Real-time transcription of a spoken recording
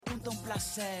siento un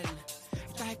placer.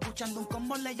 Estás escuchando un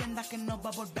combo leyenda que no va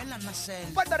a volver a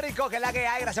nacer. Puerto Rico, que es la que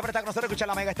hay. Gracias por estar con nosotros. Escuchar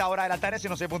la mega a esta hora de la tarde.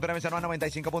 106.9,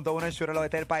 95.1 en Sur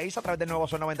del país. A través del nuevo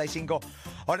Sol 95.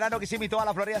 Orlando, Kissimmee, toda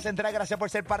la Florida Central. Gracias por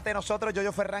ser parte de nosotros.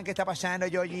 Yoyoferran, ¿qué está pasando,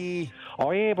 Yoyi?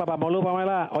 Oye, Papamolu,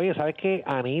 Pamela, oye, ¿sabes qué?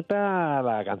 Anita,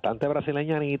 la cantante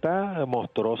brasileña Anita,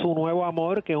 mostró su nuevo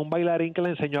amor, que es un bailarín que le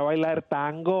enseñó a bailar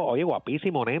tango. Oye,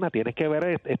 guapísimo, nena. Tienes que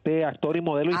ver este actor y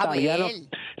modelo italiano.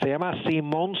 Se llama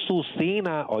Simón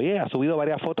Susina. Oye, ha subido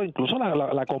varias fotos, incluso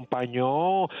la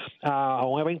acompañó a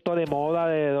un evento de moda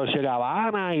de Dolce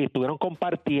Gabbana y estuvieron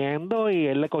compartiendo y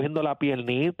él le cogiendo la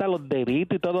piernita, los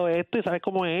deditos y todo esto, y sabes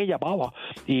cómo es ella, pava.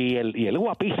 Y él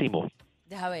guapísimo.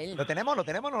 Deja ver. ¿Lo tenemos o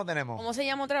no lo tenemos? ¿Cómo se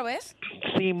llama otra vez?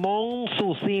 Simón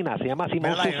Susina, se llama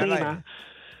Simón Susina.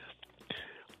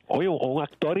 Oye, un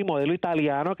actor y modelo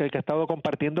italiano que ha estado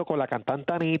compartiendo con la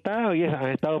cantante Anita. Oye, han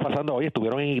estado pasando, oye,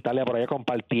 estuvieron en Italia por allá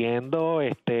compartiendo,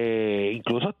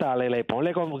 incluso hasta le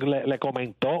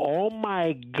comentó, oh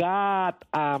my God,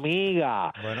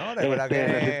 amiga. Bueno, recuerda que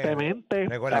recientemente.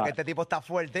 Recuerda que este tipo está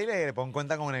fuerte y le pon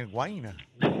cuenta con el guayna.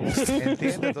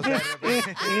 ¿Entiendes? Entonces,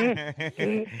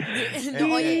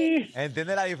 Oye,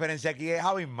 ¿entiendes? La diferencia aquí es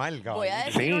abismal, cabrón. voy a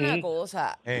decir una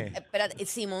cosa. Eh. Espérate,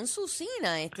 Simón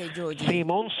Susina, Yoyi.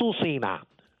 Simón Susina.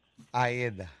 Ahí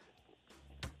está.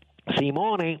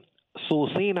 Simone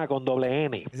Susina con doble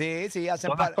N. Sí,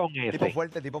 hacen con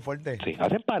tipo fuerte. Sí,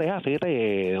 hacen pareja,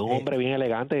 fíjate, un hombre bien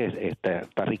elegante,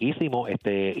 está riquísimo,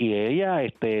 y ella,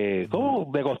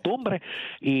 como de costumbre,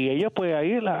 y ellos pues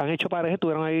ahí han hecho pareja,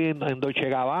 estuvieron ahí en Dolce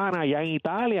Gabbana, allá en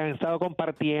Italia, han estado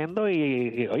compartiendo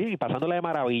y pasándola de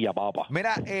maravilla, papá.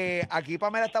 Mira, aquí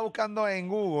Pamela está buscando en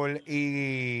Google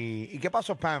y ¿qué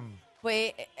pasó, Pam?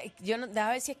 Pues déjame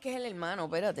ver si es que es el hermano,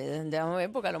 espérate, déjame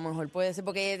ver, porque a lo mejor puede ser,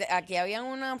 porque aquí habían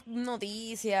una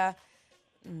noticia,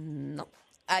 no,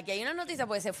 aquí hay una noticia,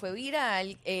 pues se fue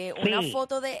viral una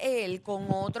foto de él con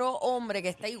otro hombre que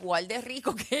está igual de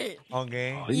rico que él.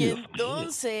 Okay. Y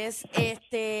entonces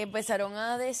empezaron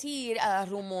a decir, a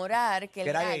rumorar que él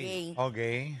era gay.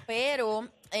 Okay. Pero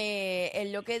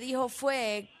él lo que dijo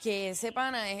fue que ese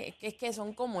pana es que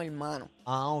son como hermanos.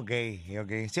 Ah, ok.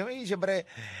 Siempre,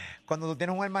 cuando tú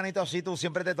tienes un hermanito así, tú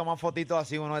siempre te tomas fotitos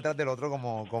así uno detrás del otro,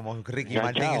 como Ricky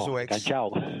Martin y su ex.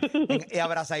 Y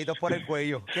abrazaditos por el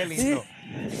cuello. Qué lindo.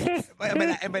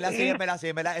 En verdad sí.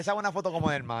 Esa es una foto como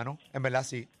de hermano. En verdad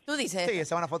sí. ¿Tú dices? Sí,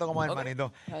 esa es una foto como de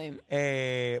hermanito.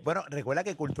 Bueno, recuerda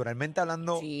que culturalmente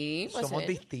hablando somos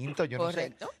distintos. Yo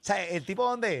correcto. No sé. O sea, ¿el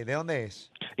tipo de dónde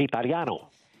es? Italiano.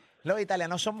 Los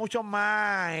italianos son mucho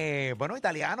más,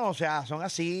 italianos, o sea, son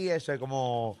así, eso es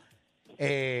como,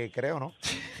 creo, ¿no?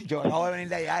 Yo acabo de venir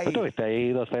de allá y... ¿Estuviste ahí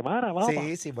 2 semanas, papá?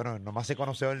 Sí, bueno, nomás se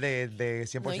conoció el de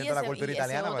 100% de la cultura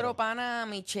italiana. Ese otro pana,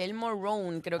 Michel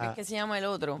Morrone, creo que es que se llama el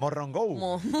otro.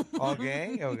 Morrongo. Ok,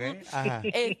 ajá.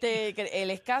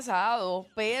 Él es casado,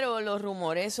 pero los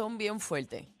rumores son bien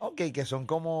fuertes. Ok, que son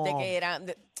como... De que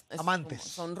eran... amantes.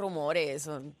 Son rumores,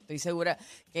 estoy segura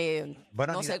que,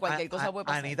 bueno, no Anita, sé, cualquier cosa puede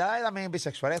pasar. Anita también es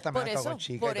bisexual, también ha estado con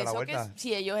chicas por y toda la eso vuelta.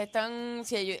 que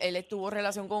si él estuvo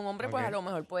relación con un hombre, pues a lo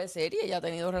mejor puede ser, y ella ha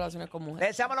tenido relaciones con Le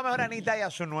mujeres. deseamos lo mejor a Anita y a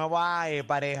su nueva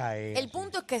pareja. El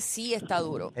punto es que sí está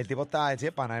duro. El tipo está,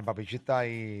 el papichi está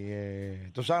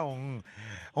ahí, tú sabes,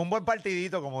 un buen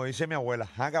partidito, como dice mi abuela,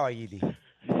 caballiti.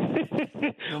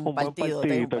 Un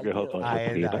partidito que es otro.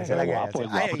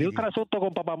 Tiene un asunto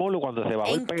con Papamolo cuando se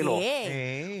bajó el pelo.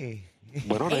 ¿Qué?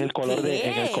 Bueno, en el color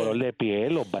de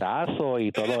piel, los brazos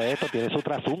y todo esto tiene su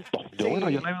trasunto. Yo no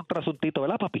hay un trasuntito,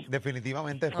 ¿verdad, papi?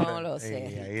 Definitivamente. No lo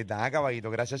sé. Ahí está, caballito.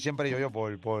 Gracias siempre, yo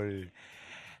por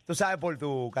tú sabes, por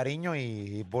tu cariño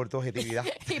y por tu objetividad.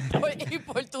 y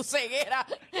por tu ceguera.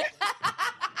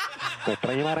 Te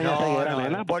extraño maraña ceguera,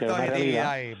 nena. Por tu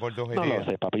objetividad y por tu objetividad. No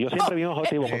lo sé, papi. Yo siempre vi un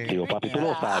objetivo contigo, papi. Tú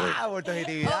lo sabes. Por tu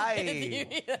objetividad y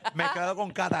me quedo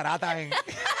con cataratas en...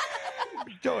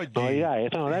 No digas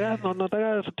eso, no te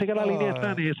hagas, sigue la línea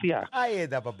esta necia. Ahí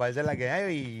está, papá, esa es la que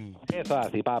hay. Eso es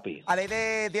así, papi. A ley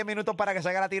de 10 minutos para que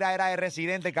salga la tiradera de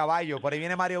Residente, caballo. Por ahí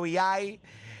viene Mario VI.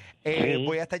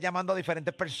 Voy a estar llamando a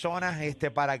diferentes personas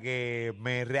para que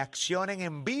me reaccionen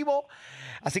en vivo.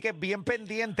 Así que bien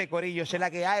pendiente, corillo. Esa es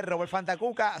la que hay, Robert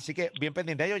Fantacuca. Así que bien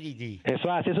pendiente. Yo, Gigi.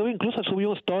 Eso así. Incluso subí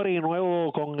un story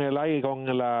nuevo con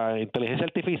la inteligencia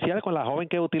artificial, con la joven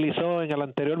que utilizó en el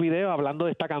anterior video, hablando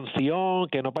de esta canción,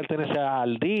 que no pertenece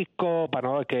al disco,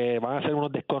 que van a ser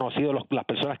unos desconocidos las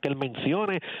personas que él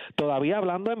mencione. Todavía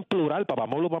hablando en plural,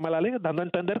 Papamolu, Pamela Lee, dando a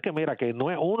entender que, mira, que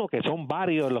no es uno, que son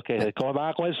varios los que van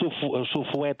a coger su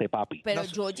fuete, papi. Pero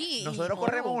Yoyi, nosotros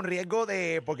corremos un riesgo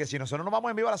porque si nosotros nos vamos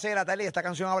en vivo a las 6 de la tarde y esta canción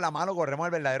canción habla malo, corremos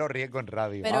el verdadero riesgo en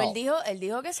radio. Pero él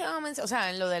dijo que se iban a mencionar, o sea,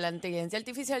 en lo de la inteligencia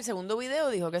artificial, el segundo video,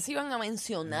 dijo que se iban a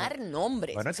mencionar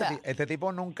nombres. Bueno, o sea, este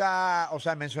tipo nunca, o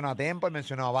sea, él mencionó a Tempo, él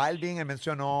mencionó a Balvin, él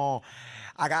mencionó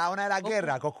a cada una de las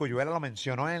guerras. Cosculluela lo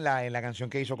mencionó en la canción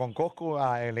que hizo con Coscu,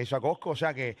 le hizo a Coscu, o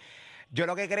sea que yo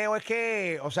lo que creo es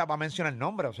que, o sea, va a mencionar el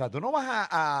nombre, o sea, tú no vas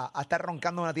a estar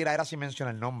roncando una tiradera sin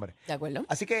mencionar el nombre. ¿de acuerdo?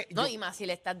 Así que No, y más si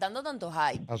le estás dando tanto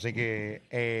hype. así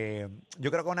que yo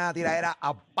creo que una tiradera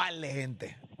a par de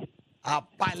gente. A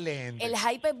par de gente. El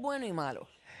hype es bueno y malo.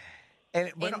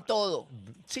 Bueno, en todo.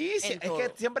 sí, En es todo.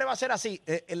 que siempre va a ser así.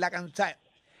 O sea,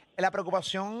 la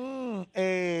preocupación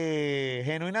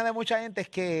genuina de mucha gente es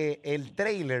que el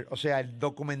trailer, o sea, el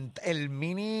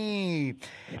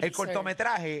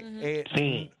cortometraje,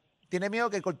 Sí. tiene miedo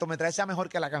que el cortometraje sea mejor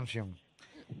que la canción.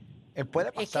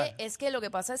 Puede pasar. Es que lo que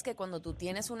pasa es que cuando tú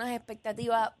tienes unas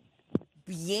expectativas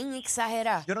bien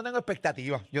exageradas, Yo no tengo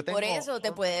expectativas. por eso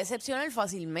te puede decepcionar mi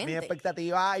fácilmente.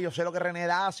 expectativa, yo sé lo que René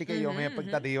da, así que mi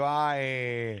expectativa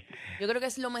Yo creo que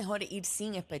es lo mejor ir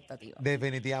sin expectativas.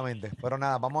 definitivamente. Pero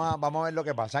nada, vamos a ver lo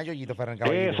que pasa. Yoyoferran,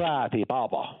 Eso así,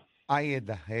 papá. ahí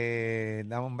está.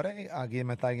 Dame un break. Aquí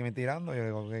me está tirando. Yo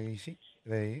digo que sí.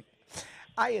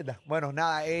 Ahí está. Bueno,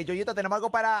 nada, Yoyito, tenemos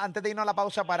algo para, antes de irnos a la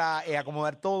pausa, para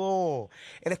acomodar todo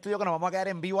el estudio, que nos vamos a quedar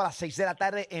en vivo a las 6 de la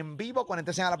tarde, en vivo.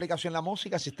 Conéctense a la aplicación La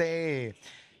Música, si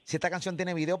esta canción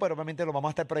tiene video, pero obviamente lo vamos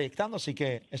a estar proyectando, así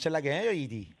que esa es la que es,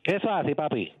 Yoyiti. Eso así,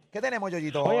 papi. ¿Qué tenemos,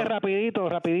 Yoyito? Oye, rapidito,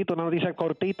 una noticia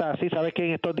cortita. Sí, sabes que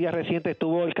en estos días recientes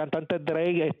estuvo el cantante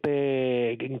Drake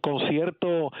en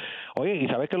concierto. Oye, y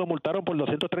sabes que lo multaron por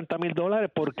 $230,000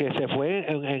 porque se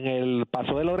fue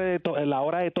pasó la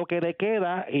hora de toque de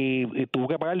queda y tuvo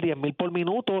que pagar 10,000 por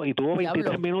minuto y tuvo 23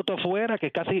 Diablo. minutos fuera, que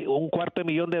es casi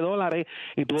 $250,000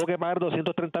 y tuvo que pagar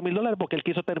 $230,000 porque él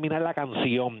quiso terminar la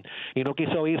canción y no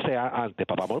quiso irse antes,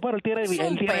 papá. Pero él tiene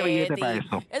billete para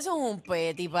eso. Eso es un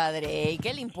petty, padre. ¿Y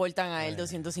qué le importan a él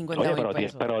 250 Oye, mil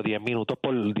pesos? pero 10 minutos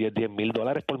por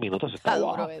 $10,000 por minuto, eso está Está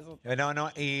duro bajo. eso. No,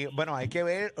 y bueno, hay que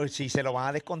ver si se lo van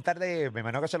a descontar me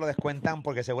imagino que se lo descuentan,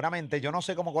 porque seguramente, yo no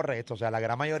sé cómo corre esto, o sea, la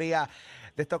gran mayoría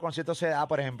de estos conciertos se da,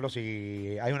 por ejemplo,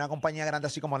 si hay una compañía grande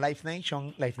así como Live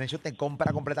Nation te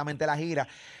compra completamente la gira,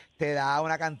 te da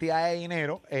una cantidad de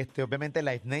dinero, obviamente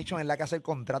Live Nation es la que hace el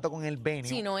contrato con el venue.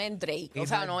 Si no es Drake, Y o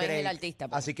sea, no es Drake. el artista.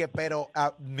 Pues. Así que, pero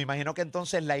me imagino que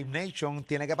entonces Live Nation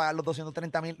tiene que pagar los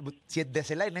 230,000, si es de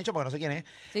ser Live Nation, porque no sé quién es,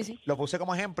 Sí. lo puse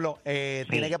como ejemplo,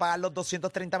 tiene que pagar los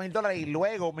 $230,000 y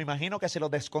luego me imagino que se los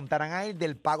descontarán a él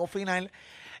del pago final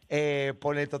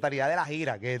por la totalidad de la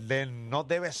gira, que no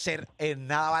debe ser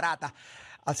nada barata.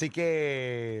 Así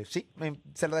que sí,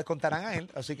 se lo descontarán a él.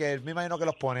 Así que me imagino que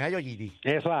los pone a Yoyiti.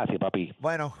 Eso es así, papi.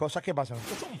 Bueno, cosas que pasan.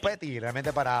 Esto es un petty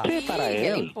realmente para Sí, para ¿qué le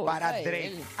él. importa para a Drake.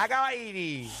 él? Acaba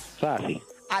Iri. Eso es así.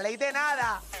 A ley de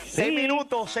nada. 6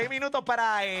 minutos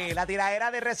para la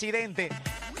tiradera de Residente.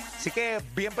 Así que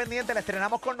bien pendiente, la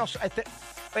estrenamos con nosotros.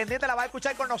 Pendiente, la va a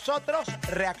escuchar con nosotros.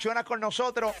 Reacciona con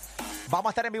nosotros. Vamos a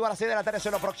estar en vivo a las 6 de la tarde. Eso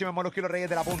es lo próximo en Molusco y los Reyes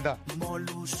de la Punta.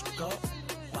 Molusco,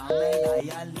 Pamela y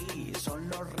Ali son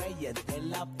los reyes de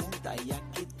la punta y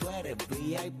aquí tú eres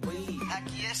VIP.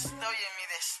 Aquí estoy en mi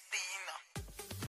destino.